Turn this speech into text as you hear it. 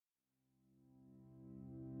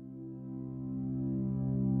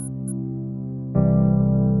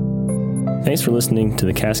Thanks for listening to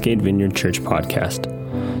the Cascade Vineyard Church podcast.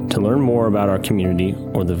 To learn more about our community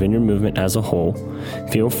or the Vineyard movement as a whole,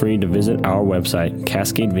 feel free to visit our website,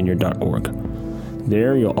 cascadevineyard.org.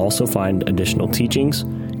 There you'll also find additional teachings,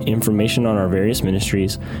 information on our various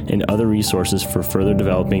ministries, and other resources for further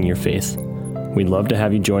developing your faith. We'd love to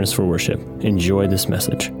have you join us for worship. Enjoy this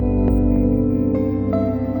message.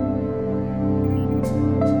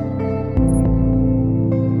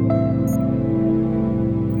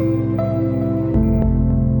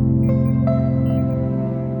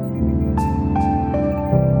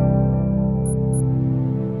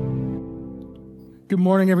 Good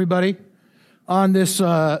morning, everybody. On this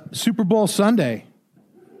Super Bowl Sunday.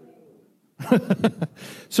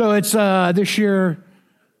 So it's this year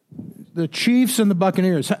the Chiefs and the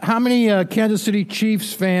Buccaneers. How many Kansas City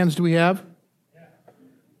Chiefs fans do we have?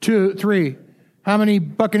 2, 3. How many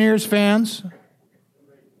Buccaneers fans?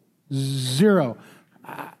 0.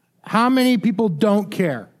 How many people don't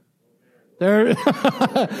care? I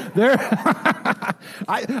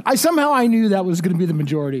somehow I knew that was going to be the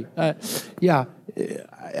majority. Yeah,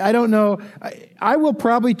 I don't know. I will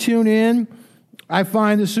probably tune in. I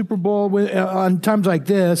find the Super Bowl on times like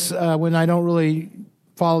this, when I don't really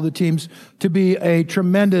follow the teams, to be a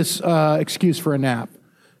tremendous excuse for a nap.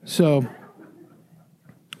 So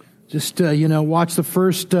just, watch the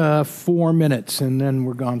first 4 minutes, and then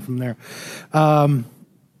we're gone from there.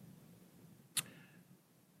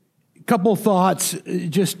 Couple thoughts,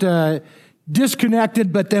 just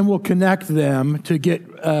disconnected, but then we'll connect them to get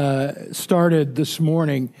started this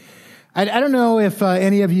morning. I don't know if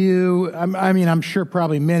any of you, I'm sure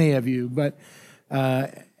probably many of you, but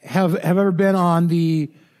have ever been on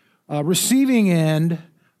the receiving end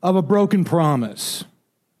of a broken promise.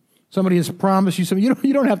 Somebody has promised you something.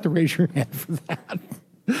 You don't have to raise your hand for that.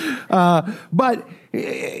 But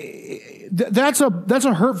that's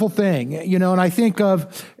a hurtful thing, and I think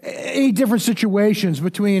of any different situations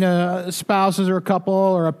between spouses or a couple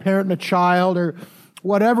or a parent and a child or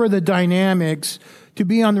whatever the dynamics. To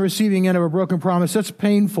be on the receiving end of a broken promise, that's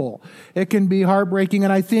painful. It can be heartbreaking,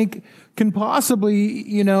 and I think can possibly,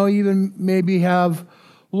 even maybe have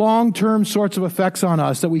long-term sorts of effects on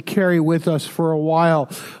us that we carry with us for a while.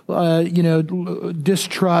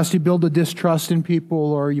 Distrust, you build a distrust in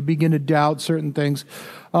people, or you begin to doubt certain things.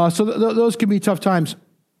 So those can be tough times.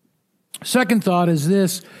 Second thought is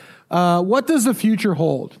this: what does the future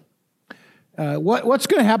hold? What's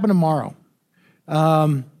going to happen tomorrow?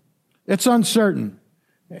 It's uncertain.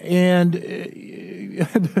 And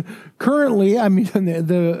currently,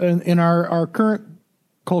 in our current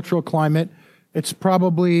cultural climate, it's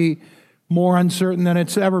probably more uncertain than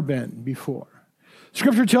it's ever been before.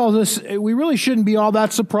 Scripture tells us we really shouldn't be all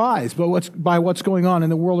that surprised by what's going on in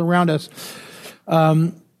the world around us.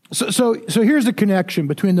 So here's the connection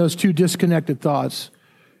between those two disconnected thoughts.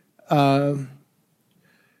 God's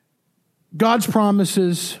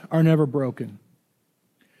promises are never broken.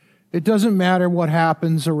 It doesn't matter what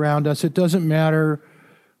happens around us. It doesn't matter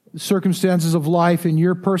the circumstances of life in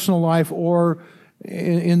your personal life or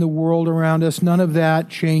in the world around us. None of that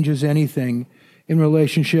changes anything in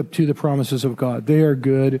relationship to the promises of God. They are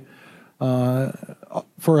good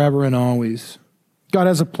forever and always. God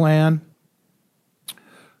has a plan.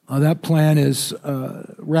 That plan is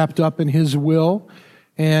wrapped up in His will.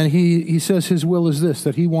 And He says His will is this,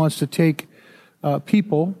 that He wants to take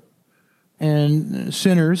people and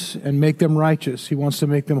sinners and make them righteous. He wants to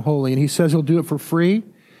make them holy. And He says He'll do it for free.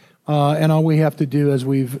 And all we have to do, as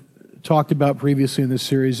we've talked about previously in this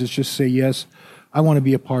series, is just say, yes, I want to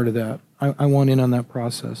be a part of that. I want in on that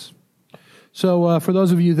process. So for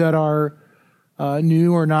those of you that are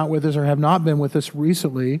new or not with us or have not been with us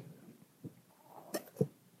recently,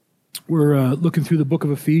 we're looking through the book of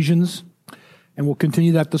Ephesians, and we'll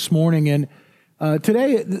continue that this morning. And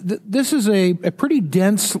today, this is a pretty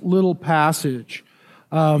dense little passage.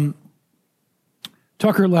 Tucker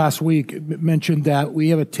last week mentioned that we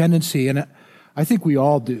have a tendency, and I think we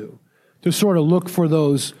all do, to sort of look for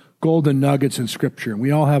those golden nuggets in Scripture.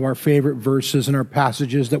 We all have our favorite verses and our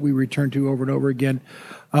passages that we return to over and over again.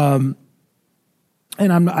 And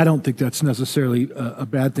I don't think that's necessarily a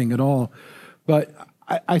bad thing at all. But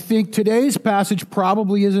I think today's passage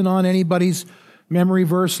probably isn't on anybody's memory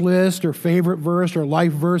verse list or favorite verse or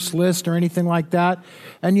life verse list or anything like that.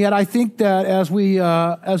 And yet I think that as we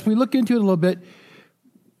look into it a little bit,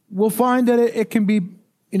 we'll find that it can be,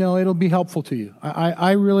 it'll be helpful to you.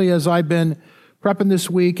 I really, as I've been prepping this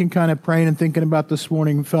week and kind of praying and thinking about this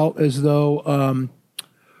morning, felt as though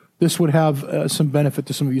this would have some benefit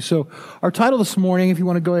to some of you. So our title this morning, if you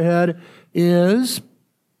want to go ahead, is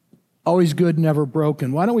Always Good, Never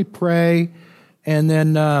Broken. Why don't we pray, and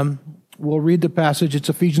then We'll read the passage. It's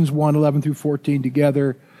Ephesians 1, 11 through 14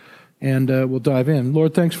 together, and we'll dive in.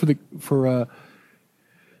 Lord, thanks for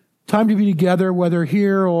time to be together, whether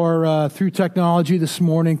here or through technology this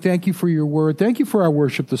morning. Thank you for your word. Thank you for our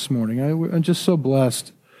worship this morning. I'm just so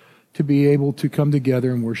blessed to be able to come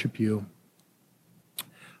together and worship you.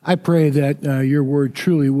 I pray that your word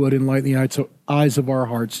truly would enlighten the eyes of our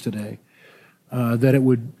hearts today, that it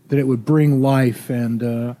would bring life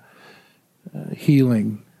and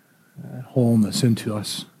healing, wholeness into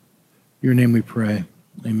us. In your name we pray.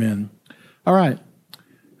 Amen. All right.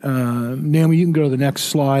 Naomi, you can go to the next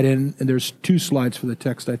slide, and there's 2 slides for the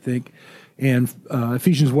text, I think, and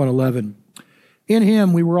Ephesians 1:11. In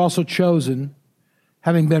him we were also chosen,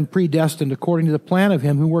 having been predestined according to the plan of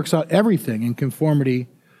him who works out everything in conformity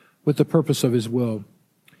with the purpose of his will,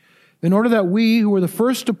 in order that we, who were the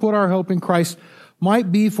first to put our hope in Christ,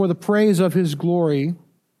 might be for the praise of his glory.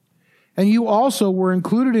 And you also were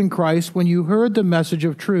included in Christ when you heard the message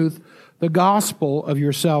of truth, the gospel of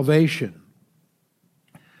your salvation.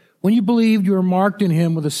 When you believed, you were marked in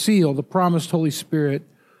him with a seal, the promised Holy Spirit,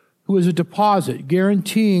 who is a deposit,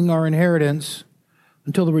 guaranteeing our inheritance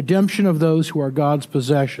until the redemption of those who are God's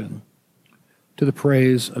possession, to the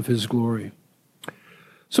praise of his glory.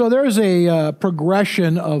 So there's a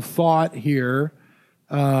progression of thought here.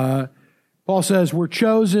 Paul says we're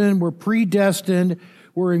chosen, we're predestined,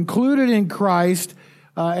 we're included in Christ,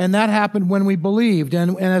 and that happened when we believed.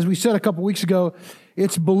 And as we said a couple weeks ago,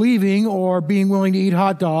 it's believing or being willing to eat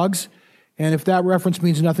hot dogs. And if that reference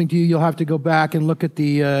means nothing to you, you'll have to go back and look at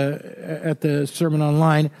the sermon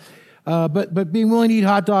online. But being willing to eat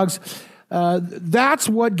hot dogs, that's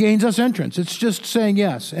what gains us entrance. It's just saying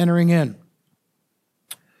yes, entering in.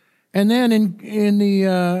 And then in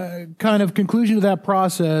the kind of conclusion of that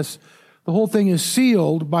process, the whole thing is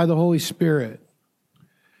sealed by the Holy Spirit.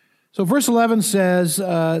 So verse 11 says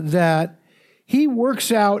that he works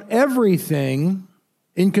out everything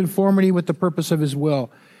in conformity with the purpose of his will.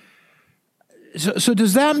 So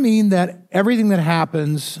does that mean that everything that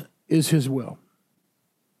happens is his will?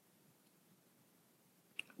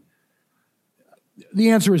 The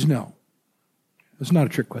answer is no. It's not a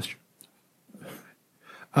trick question.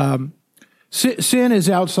 Sin is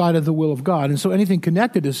outside of the will of God, and so anything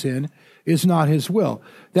connected to sin is not his will.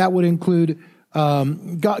 That would include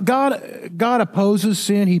God opposes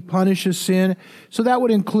sin. He punishes sin. So that would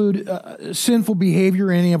include sinful behavior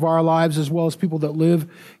in any of our lives, as well as people that live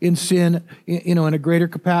in sin, in a greater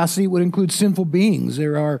capacity. It would include sinful beings.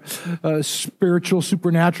 There are spiritual,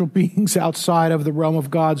 supernatural beings outside of the realm of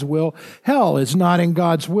God's will. Hell is not in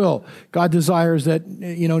God's will. God desires that,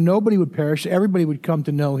 nobody would perish. Everybody would come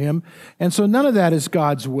to know him. And so none of that is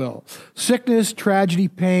God's will. Sickness, tragedy,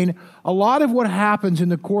 pain, a lot of what happens in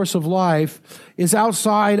the course of life is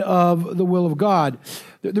outside of the will of God.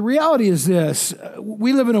 The reality is this: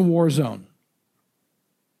 we live in a war zone.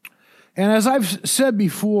 And as I've said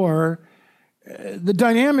before, the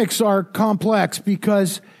dynamics are complex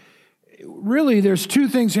because really there's 2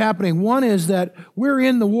 things happening. One is that we're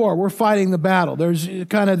in the war. We're fighting the battle. There's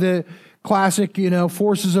kind of the classic,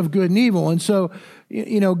 forces of good and evil. And so,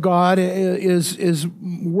 God is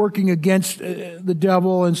working against the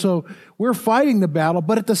devil, and so we're fighting the battle.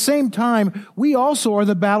 But at the same time, we also are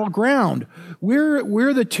the battleground.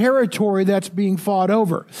 We're the territory that's being fought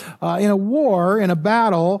over. In a war, in a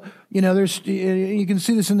battle, there's, you can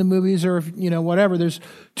see this in the movies or, whatever. There's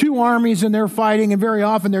 2 armies and they're fighting, and very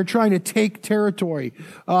often they're trying to take territory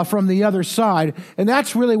from the other side. And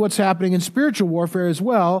that's really what's happening in spiritual warfare as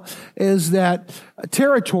well, is that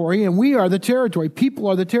territory, and we are the territory, people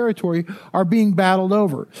are the territory, are being battled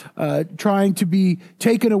over, trying to be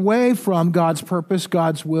taken away from God's purpose,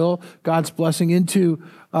 God's will, God's blessing into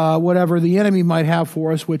whatever the enemy might have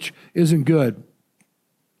for us, which isn't good.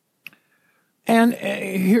 And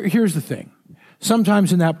here's the thing.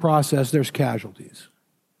 Sometimes in that process, there's casualties.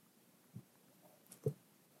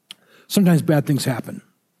 Sometimes bad things happen.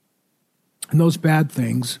 And those bad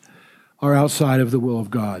things are outside of the will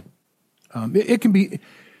of God. It can be,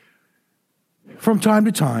 from time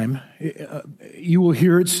to time, you will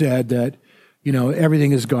hear it said that,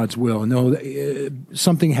 everything is God's will. No,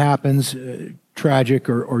 something happens tragic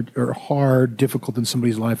or hard, difficult in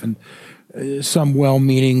somebody's life, and some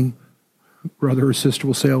well-meaning brother or sister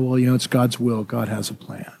will say, oh, well, it's God's will. God has a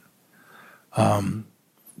plan.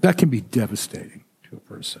 That can be devastating to a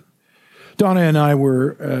person. Donna and I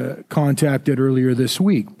were contacted earlier this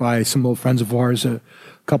week by some old friends of ours, a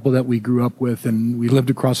couple that we grew up with, and we lived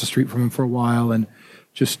across the street from them for a while and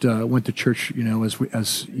just went to church,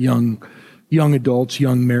 as young adults,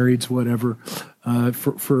 young marrieds, whatever,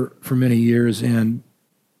 for many years. And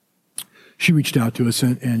she reached out to us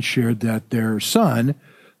and shared that their son,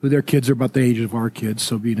 who their kids are about the age of our kids,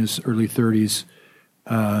 so being in his early 30s,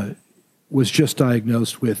 was just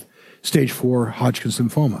diagnosed with stage 4 Hodgkin's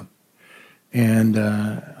lymphoma. And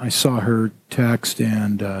I saw her text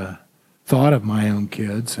and thought of my own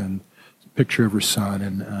kids and a picture of her son.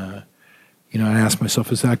 And, I asked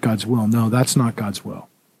myself, is that God's will? No, that's not God's will.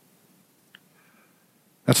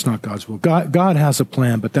 That's not God's will. God has a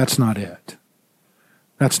plan, but that's not it.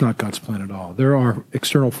 That's not God's plan at all. There are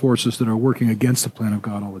external forces that are working against the plan of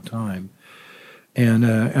God all the time. And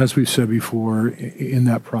as we've said before, in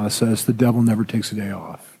that process, the devil never takes a day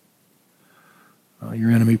off.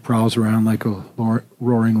 Your enemy prowls around like a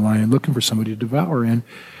roaring lion looking for somebody to devour. And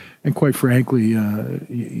quite frankly,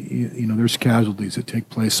 there's casualties that take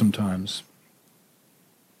place sometimes.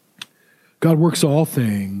 God works all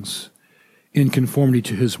things in conformity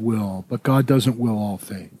to his will, but God doesn't will all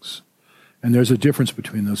things. And there's a difference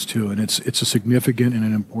between those two, and it's a significant and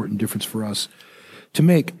an important difference for us to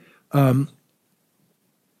make. God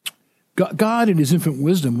in his infinite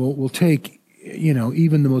wisdom will take,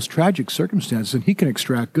 even the most tragic circumstances, and he can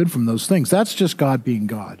extract good from those things. That's just God being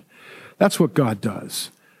God. That's what God does.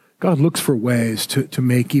 God looks for ways to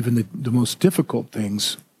make even the most difficult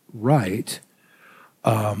things right,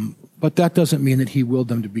 but that doesn't mean that he willed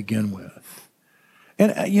them to begin with.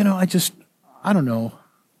 And, I don't know.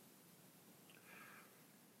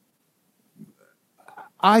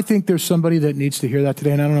 I think there's somebody that needs to hear that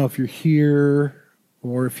today, and I don't know if you're here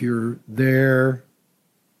or if you're there.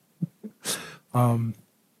 But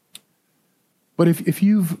if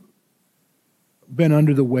you've been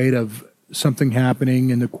under the weight of something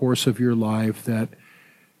happening in the course of your life that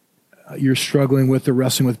you're struggling with or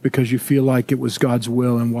wrestling with because you feel like it was God's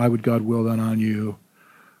will, and why would God will that on you?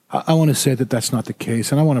 I want to say that that's not the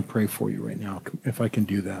case, and I want to pray for you right now, if I can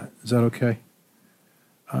do that. Is that okay?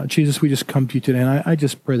 Jesus, we just come to you today, and I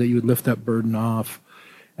just pray that you would lift that burden off.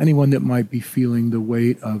 Anyone that might be feeling the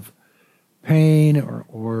weight of pain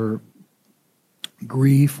or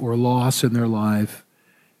grief or loss in their life,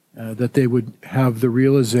 that they would have the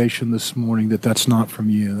realization this morning that that's not from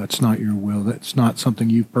you, that's not your will, that's not something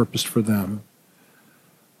you've purposed for them,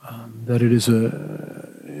 that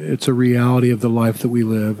it's a reality of the life that we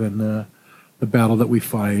live and the battle that we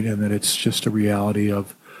fight, and that it's just a reality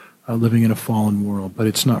of living in a fallen world, but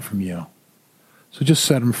it's not from you. So just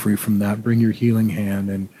set them free from that. Bring your healing hand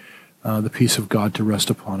and the peace of God to rest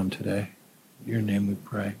upon them today. In your name we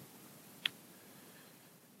pray.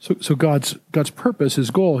 So God's purpose,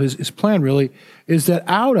 his goal, his plan really is that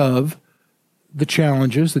out of the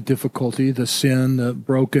challenges, the difficulty, the sin, the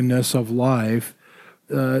brokenness of life,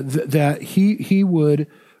 that he would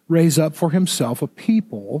raise up for himself a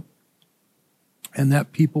people, and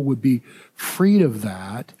that people would be freed of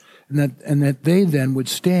that, and that they then would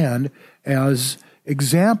stand as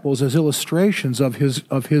examples, as illustrations of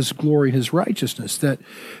his glory and his righteousness, that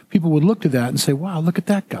people would look to that and say, wow, look at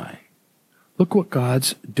that guy. Look what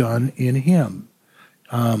God's done in him.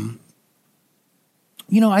 I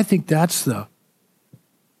think that's the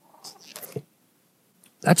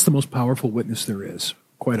most powerful witness there is,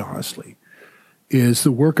 quite honestly, is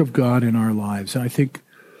the work of God in our lives. And I think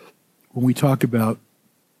when we talk about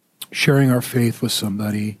sharing our faith with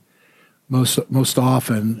somebody, most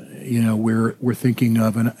often, we're thinking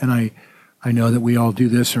of, and I know that we all do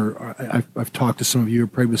this, or I've talked to some of you, or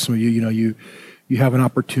prayed with some of you. You have an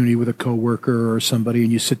opportunity with a coworker or somebody,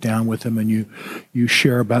 and you sit down with them and you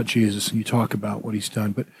share about Jesus and you talk about what he's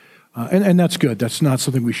done. But and that's good. That's not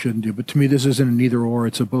something we shouldn't do. But to me, this isn't an either or.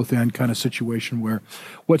 It's a both and kind of situation where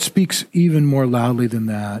what speaks even more loudly than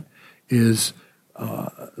that is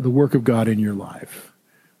the work of God in your life.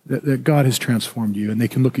 That God has transformed you, and they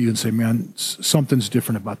can look at you and say, man, something's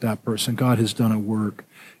different about that person. God has done a work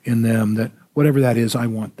in them that whatever that is, I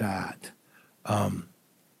want that.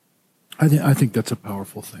 I think that's a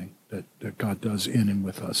powerful thing that God does in and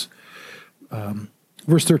with us.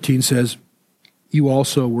 Verse 13 says, you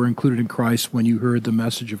also were included in Christ when you heard the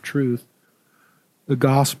message of truth, the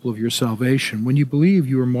gospel of your salvation. When you believed,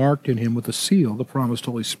 you were marked in him with a seal, the promised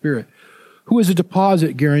Holy Spirit, who is a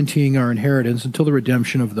deposit guaranteeing our inheritance until the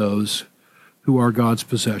redemption of those who are God's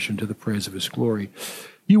possession to the praise of his glory.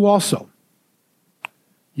 You also,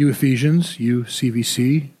 you Ephesians, you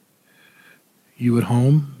CVC, you at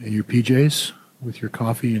home in your PJs with your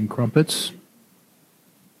coffee and crumpets,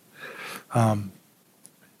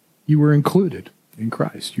 you were included in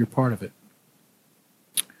Christ. You're part of it.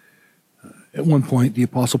 At one point, the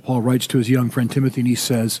Apostle Paul writes to his young friend Timothy, and he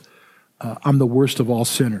says, I'm the worst of all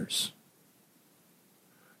sinners.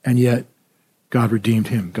 And yet, God redeemed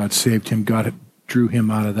him. God saved him. God drew him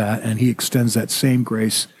out of that. And he extends that same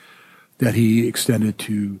grace that he extended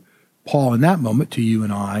to Paul in that moment, to you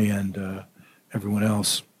and I and everyone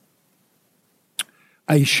else.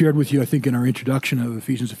 I shared with you, I think, in our introduction of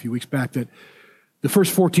Ephesians a few weeks back that the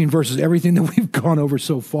first 14 verses, everything that we've gone over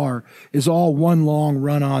so far, is all one long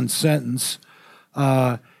run-on sentence.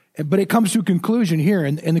 But it comes to a conclusion here,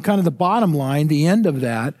 and the kind of the bottom line, the end of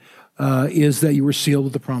that, is that you were sealed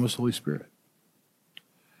with the promised Holy Spirit.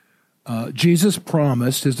 Jesus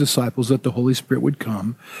promised his disciples that the Holy Spirit would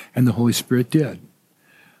come, and the Holy Spirit did.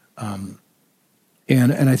 And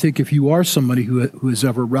I think if you are somebody who has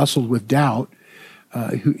ever wrestled with doubt,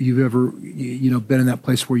 who you've ever been in that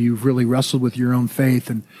place where you've really wrestled with your own faith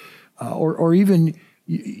and or even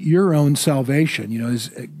your own salvation,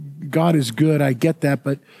 God is good, I get that,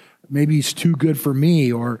 but maybe he's too good for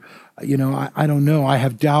me, or I don't know, I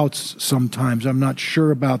have doubts sometimes, I'm not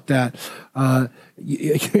sure about that. I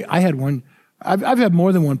had one, I've had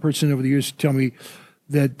more than one person over the years tell me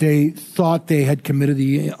that they thought they had committed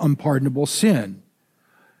the unpardonable sin,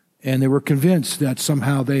 and they were convinced that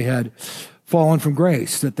somehow they had fallen from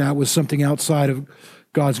grace, that was something outside of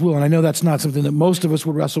God's will. And I know that's not something that most of us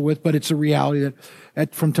would wrestle with, but it's a reality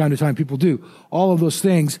that from time to time people do. All of those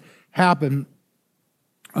things happen.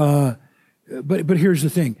 But here's the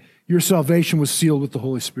thing. Your salvation was sealed with the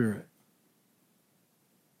Holy Spirit.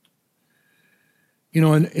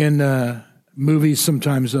 In movies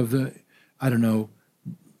sometimes of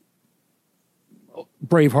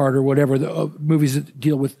Braveheart or whatever, the movies that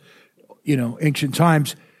deal with, ancient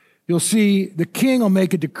times, you'll see the king will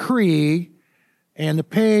make a decree, and the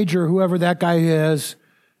page or whoever that guy is,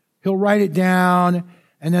 he'll write it down,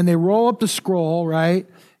 and then they roll up the scroll, right?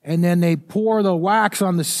 And then they pour the wax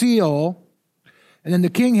on the seal, and then the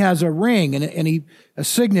king has a ring and a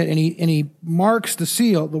signet, and he marks the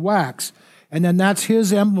seal, the wax, and then that's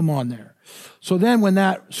his emblem on there. So then when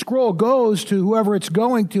that scroll goes to whoever it's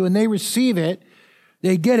going to, and they receive it,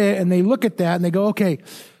 they get it, and they look at that, and they go, okay,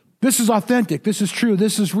 this is authentic. This is true.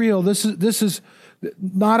 This is real. This is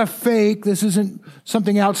not a fake. This isn't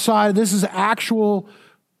something outside. This is actual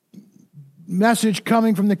message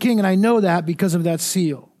coming from the king, and I know that because of that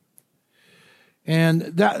seal. And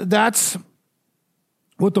that's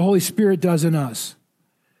what the Holy Spirit does in us.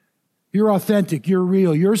 You're authentic. You're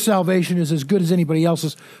real. Your salvation is as good as anybody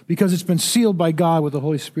else's because it's been sealed by God with the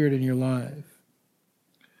Holy Spirit in your life.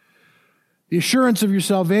 The assurance of your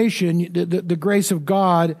salvation, the grace of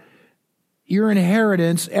God, your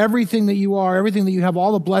inheritance, everything that you are, everything that you have,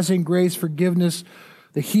 all the blessing, grace, forgiveness,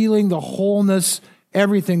 the healing, the wholeness,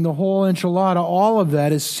 everything, the whole enchilada, all of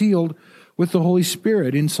that is sealed with the Holy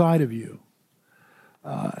Spirit inside of you.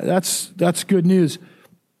 That's good news.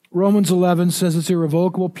 Romans 11 says it's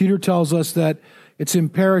irrevocable. Peter tells us that it's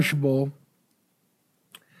imperishable.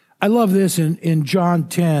 I love this in John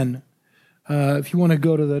 10. If you want to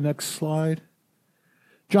go to the next slide.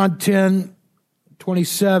 John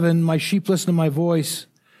 10:27, my sheep listen to my voice.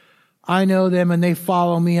 I know them and they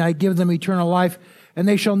follow me. I give them eternal life and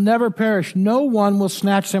they shall never perish. No one will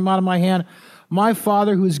snatch them out of my hand. My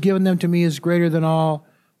Father who has given them to me is greater than all.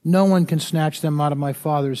 No one can snatch them out of my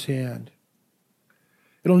Father's hand.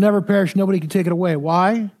 It'll never perish. Nobody can take it away.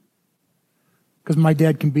 Why? Because my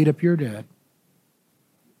dad can beat up your dad.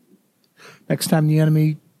 Next time the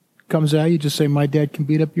enemy comes at you, just say, my dad can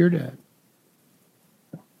beat up your dad.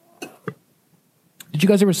 Did you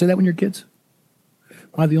guys ever say that when you were kids?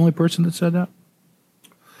 Am I the only person that said that?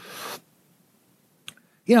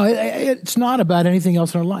 It's not about anything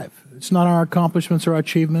else in our life. It's not our accomplishments or our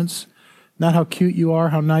achievements, not how cute you are,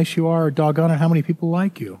 how nice you are, or doggone it, how many people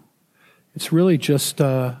like you. It's really just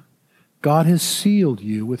God has sealed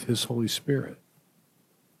you with his Holy Spirit.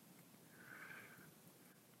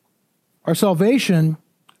 Our salvation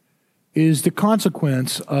is the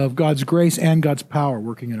consequence of God's grace and God's power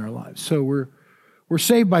working in our lives. So we're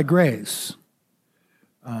saved by grace,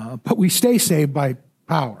 but we stay saved by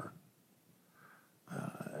power.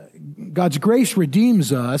 God's grace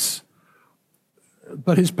redeems us,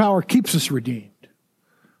 but his power keeps us redeemed.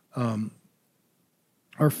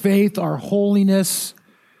 Our faith, our holiness,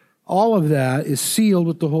 all of that is sealed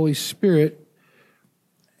with the Holy Spirit,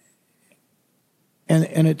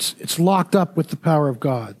 and it's locked up with the power of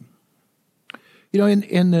God.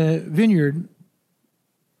 In the Vineyard,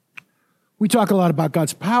 we talk a lot about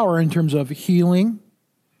God's power in terms of healing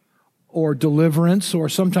or deliverance, or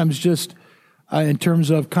sometimes just in terms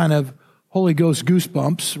of kind of Holy Ghost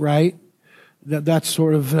goosebumps, right? That's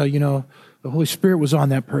sort of, the Holy Spirit was on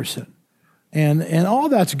that person. And all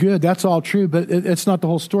that's good, that's all true, but it's not the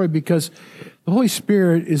whole story, because the Holy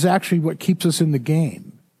Spirit is actually what keeps us in the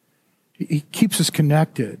game. He keeps us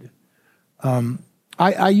connected.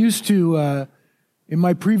 I used to, In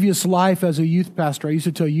my previous life as a youth pastor, I used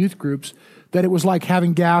to tell youth groups that it was like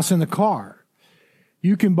having gas in the car.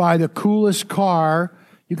 You can buy the coolest car,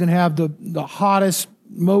 you can have the hottest,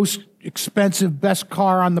 most expensive, best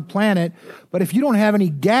car on the planet, but if you don't have any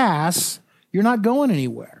gas, you're not going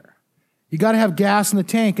anywhere. You got to have gas in the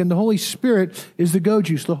tank, and the Holy Spirit is the go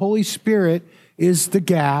juice. The Holy Spirit is the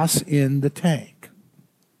gas in the tank.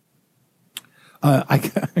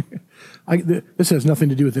 This has nothing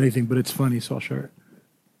to do with anything, but it's funny, so I'll share it.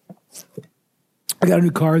 I got a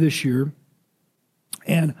new car this year,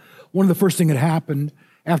 and one of the first things that happened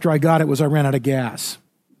after I got it was I ran out of gas.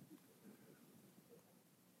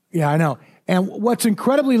 Yeah, I know. And what's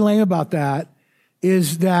incredibly lame about that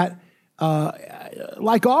is that,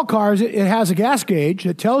 like all cars, it has a gas gauge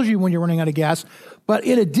that tells you when you're running out of gas. But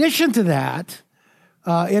in addition to that,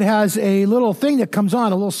 it has a little thing that comes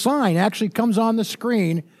on, a little sign actually comes on the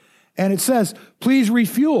screen, and it says, please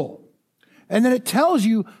refuel. And then it tells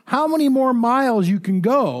you how many more miles you can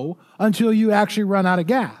go until you actually run out of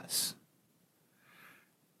gas.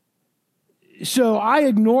 So I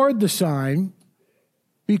ignored the sign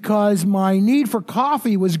because my need for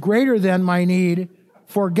coffee was greater than my need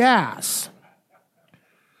for gas.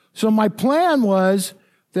 So my plan was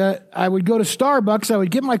that I would go to Starbucks, I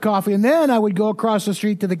would get my coffee, and then I would go across the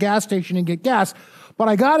street to the gas station and get gas. But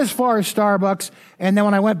I got as far as Starbucks, and then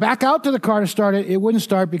when I went back out to the car to start it, it wouldn't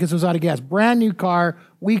start because it was out of gas. Brand new car,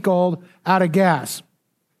 week old, out of gas.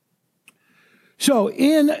 So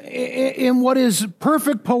in what is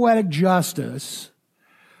perfect poetic justice,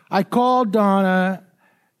 I called Donna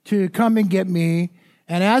to come and get me,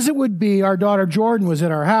 and as it would be, our daughter Jordan was at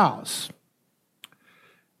our house.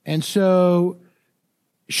 And so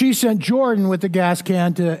she sent Jordan with the gas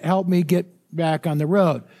can to help me get back on the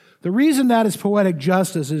road. The reason that is poetic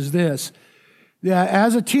justice is this, that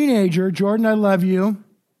as a teenager, Jordan, I love you,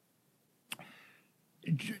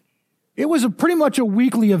 it was pretty much a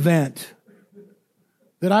weekly event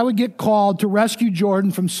that I would get called to rescue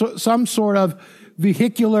Jordan from some sort of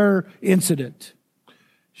vehicular incident.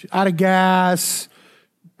 Out of gas,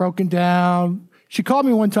 broken down. She called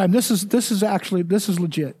me one time. This is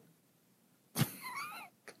legit.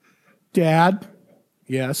 Dad,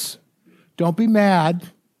 yes, don't be mad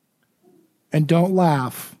and don't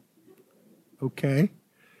laugh. Okay?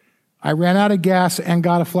 I ran out of gas and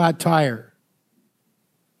got a flat tire.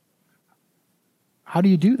 How do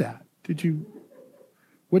you do that?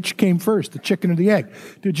 Which came first, the chicken or the egg?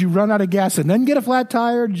 Did you run out of gas and then get a flat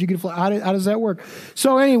tire? Did you get a flat? How does that work?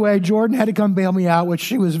 So anyway, Jordan had to come bail me out, which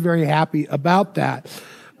she was very happy about that.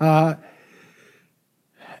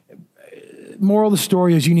 Moral of the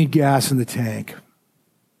story is you need gas in the tank.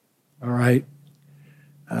 All right?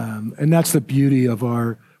 And that's the beauty of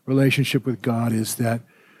our relationship with God is that,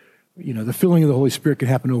 the filling of the Holy Spirit can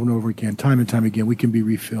happen over and over again, time and time again. We can be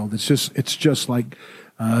refilled. It's just like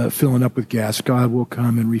filling up with gas. God will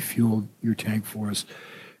come and refuel your tank for us.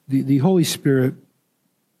 The Holy Spirit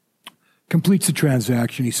completes the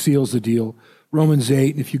transaction. He seals the deal. Romans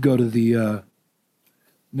 8, and if you go to the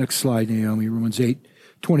next slide, Naomi, Romans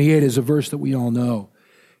 8:28 is a verse that we all know.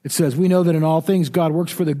 It says, we know that in all things God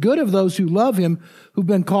works for the good of those who love him, who've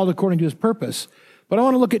been called according to his purpose. But I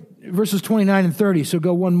want to look at verses 29 and 30, so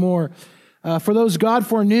go one more. For those God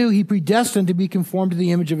foreknew, he predestined to be conformed to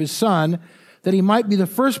the image of his Son, that he might be the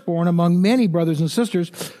firstborn among many brothers and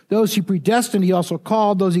sisters. Those he predestined, he also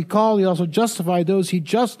called. Those he called, he also justified. Those he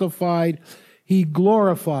justified, he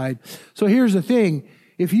glorified. So here's the thing.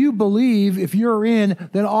 If you believe, if you're in,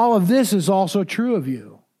 then all of this is also true of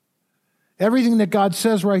you. Everything that God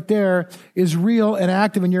says right there is real and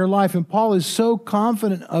active in your life. And Paul is so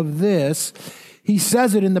confident of this, he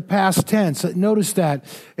says it in the past tense. Notice that.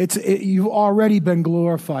 You've already been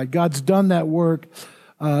glorified. God's done that work.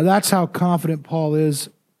 That's how confident Paul is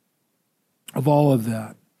of all of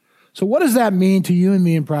that. So what does that mean to you and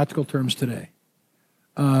me in practical terms today?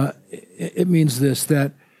 It means this,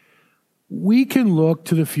 that we can look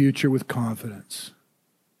to the future with confidence.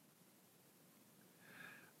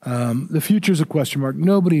 The future is a question mark.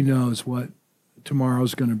 Nobody knows what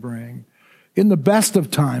tomorrow's going to bring. In the best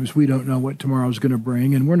of times, we don't know what tomorrow's going to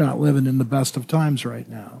bring, and we're not living in the best of times right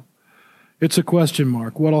now. It's a question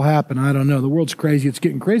mark. What'll happen? I don't know. The world's crazy. It's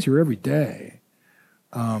getting crazier every day.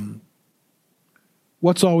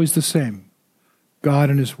 What's always the same? God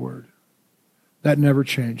and his word. That never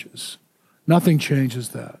changes. Nothing changes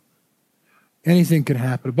that. Anything can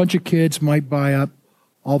happen. A bunch of kids might buy up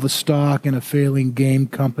all the stock in a failing game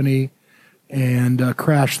company and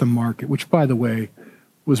crash the market, which, by the way,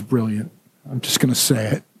 was brilliant. I'm just going to say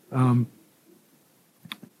it. Who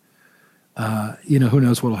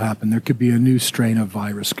knows what will happen. There could be a new strain of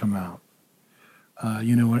virus come out.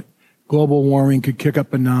 Global warming could kick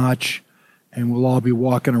up a notch, and we'll all be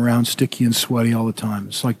walking around sticky and sweaty all the time.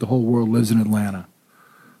 It's like the whole world lives in Atlanta.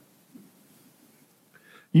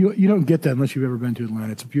 You don't get that unless you've ever been to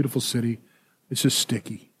Atlanta. It's a beautiful city. It's just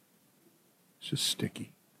sticky. It's just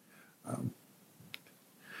sticky.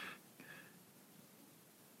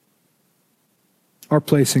 Our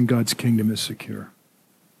place in God's kingdom is secure.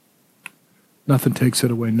 Nothing takes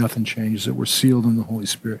it away. Nothing changes it. We're sealed in the Holy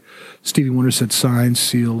Spirit. Stevie Wonder said, signed,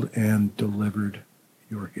 sealed, and delivered.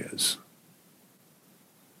 You're His.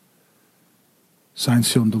 Signed,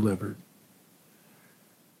 sealed, and delivered.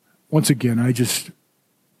 Once again,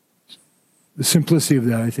 the simplicity of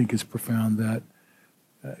that, I think, is profound, that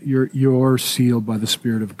you're sealed by the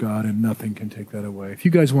Spirit of God, and nothing can take that away. If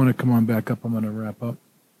you guys want to come on back up, I'm going to wrap up.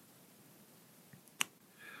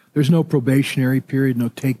 There's no probationary period, no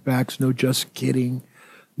takebacks, no just kidding,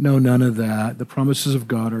 no none of that. The promises of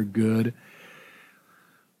God are good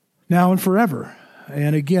now and forever.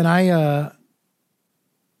 And again,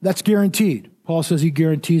 that's guaranteed. Paul says he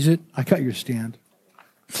guarantees it. I got your stand.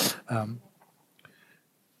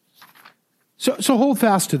 So hold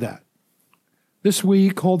fast to that. This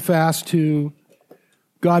week, hold fast to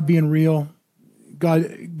God being real,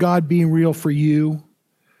 God being real for you,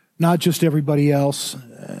 not just everybody else.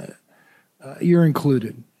 You're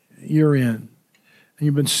included. You're in. And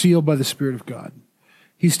you've been sealed by the Spirit of God.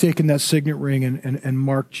 He's taken that signet ring and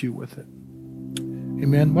marked you with it.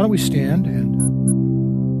 Amen. Why don't we stand?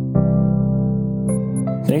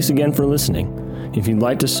 Thanks again for listening. If you'd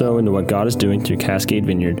like to sow into what God is doing through Cascade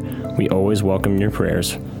Vineyard, we always welcome your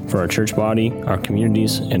prayers for our church body, our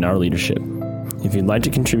communities, and our leadership. If you'd like to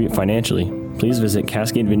contribute financially, please visit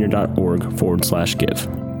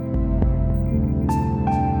cascadevineyard.org/give.